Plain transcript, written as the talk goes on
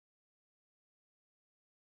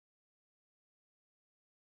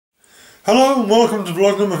Hello and welcome to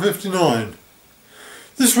vlog number 59.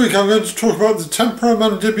 This week I'm going to talk about the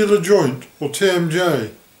temporomandibular joint, or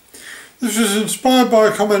TMJ. This was inspired by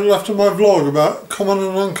a comment left on my vlog about common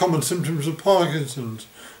and uncommon symptoms of Parkinson's,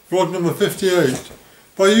 vlog number 58,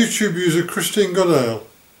 by YouTube user Christine Goodale.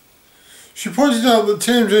 She pointed out that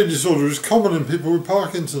TMJ disorder is common in people with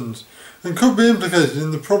Parkinson's and could be implicated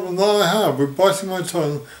in the problem that I have with biting my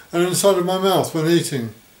tongue and inside of my mouth when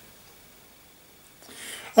eating.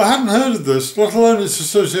 I hadn't heard of this, let alone its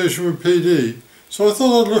association with PD, so I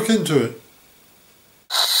thought I'd look into it.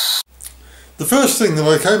 The first thing that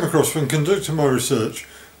I came across when conducting my research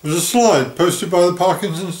was a slide posted by the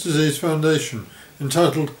Parkinson's Disease Foundation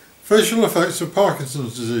entitled Facial Effects of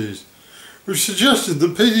Parkinson's Disease, which suggested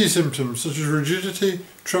that PD symptoms such as rigidity,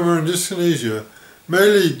 tremor and dyskinesia may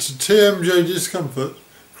lead to TMJ discomfort,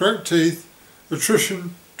 cracked teeth,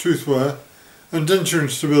 attrition, tooth wear and denture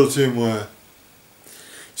instability and wear.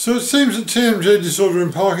 So it seems that TMJ disorder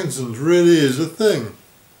in Parkinson's really is a thing.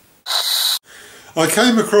 I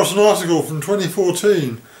came across an article from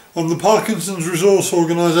 2014 on the Parkinson's Resource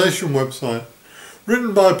Organisation website,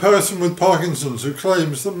 written by a person with Parkinson's who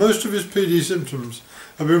claims that most of his PD symptoms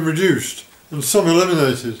have been reduced and some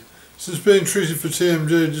eliminated since being treated for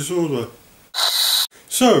TMJ disorder.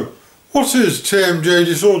 So, what is TMJ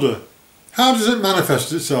disorder? How does it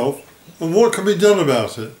manifest itself and what can be done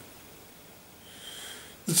about it?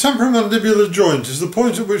 The temporomandibular joint is the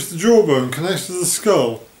point at which the jawbone connects to the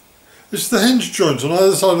skull. It's the hinge joint on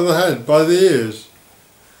either side of the head by the ears.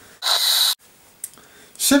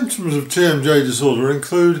 Symptoms of TMJ disorder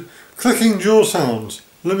include clicking jaw sounds,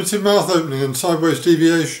 limited mouth opening and sideways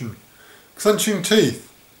deviation, clenching teeth,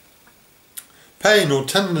 pain or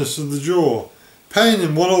tenderness of the jaw, pain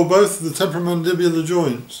in one or both of the temporomandibular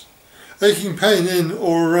joints, aching pain in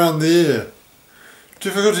or around the ear,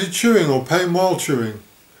 difficulty chewing or pain while chewing,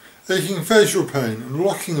 aching facial pain and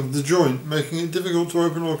locking of the joint, making it difficult to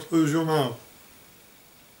open or close your mouth.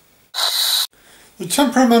 The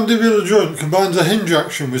temporomandibular joint combines a hinge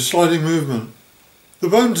action with sliding movement. The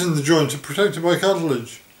bones in the joint are protected by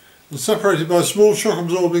cartilage and separated by a small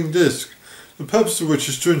shock-absorbing disc, the purpose of which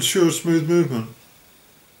is to ensure smooth movement.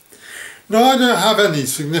 Now, I don't have any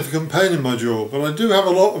significant pain in my jaw, but I do have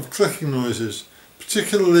a lot of clicking noises,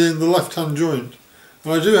 particularly in the left-hand joint.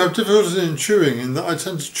 And I do have difficulty in chewing in that I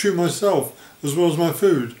tend to chew myself as well as my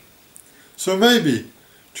food. So maybe,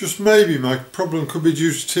 just maybe, my problem could be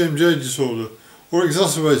due to TMJ disorder or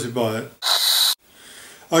exacerbated by it.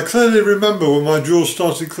 I clearly remember when my jaw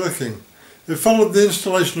started clicking. It followed the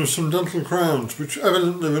installation of some dental crowns which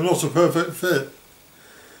evidently were not a perfect fit.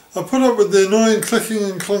 I put up with the annoying clicking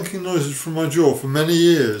and clunking noises from my jaw for many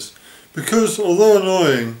years because, although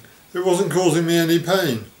annoying, it wasn't causing me any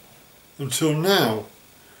pain. Until now.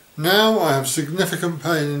 Now I have significant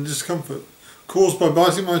pain and discomfort caused by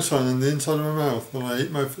biting my tongue and the inside of my mouth when I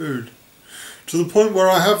eat my food, to the point where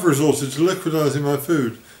I have resorted to liquidising my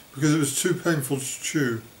food because it was too painful to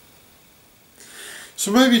chew.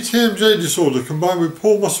 So maybe TMJ disorder combined with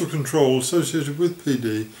poor muscle control associated with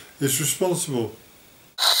PD is responsible.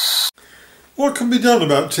 What can be done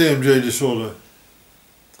about TMJ disorder?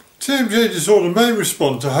 TMJ disorder may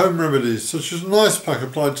respond to home remedies such as an ice pack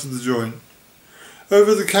applied to the joint,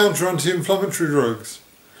 over-the-counter anti-inflammatory drugs,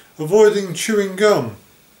 avoiding chewing gum,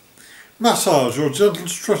 massage or gentle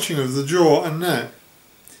stretching of the jaw and neck,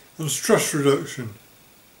 and stress reduction.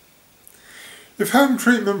 If home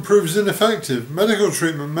treatment proves ineffective, medical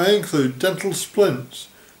treatment may include dental splints,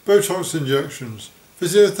 Botox injections,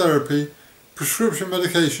 physiotherapy, prescription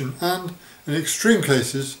medication and, in extreme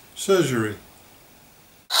cases, surgery.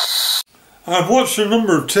 I have watched a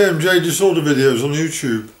number of TMJ disorder videos on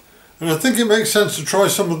YouTube, and I think it makes sense to try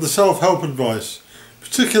some of the self-help advice,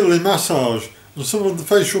 particularly massage and some of the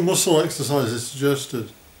facial muscle exercises suggested,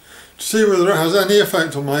 to see whether it has any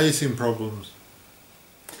effect on my eating problems.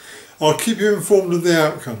 I'll keep you informed of the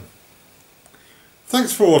outcome.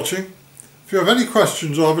 Thanks for watching. If you have any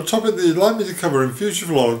questions or have a topic that you'd like me to cover in future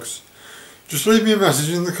vlogs, just leave me a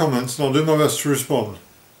message in the comments and I'll do my best to respond.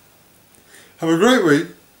 Have a great week.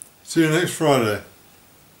 See you next Friday.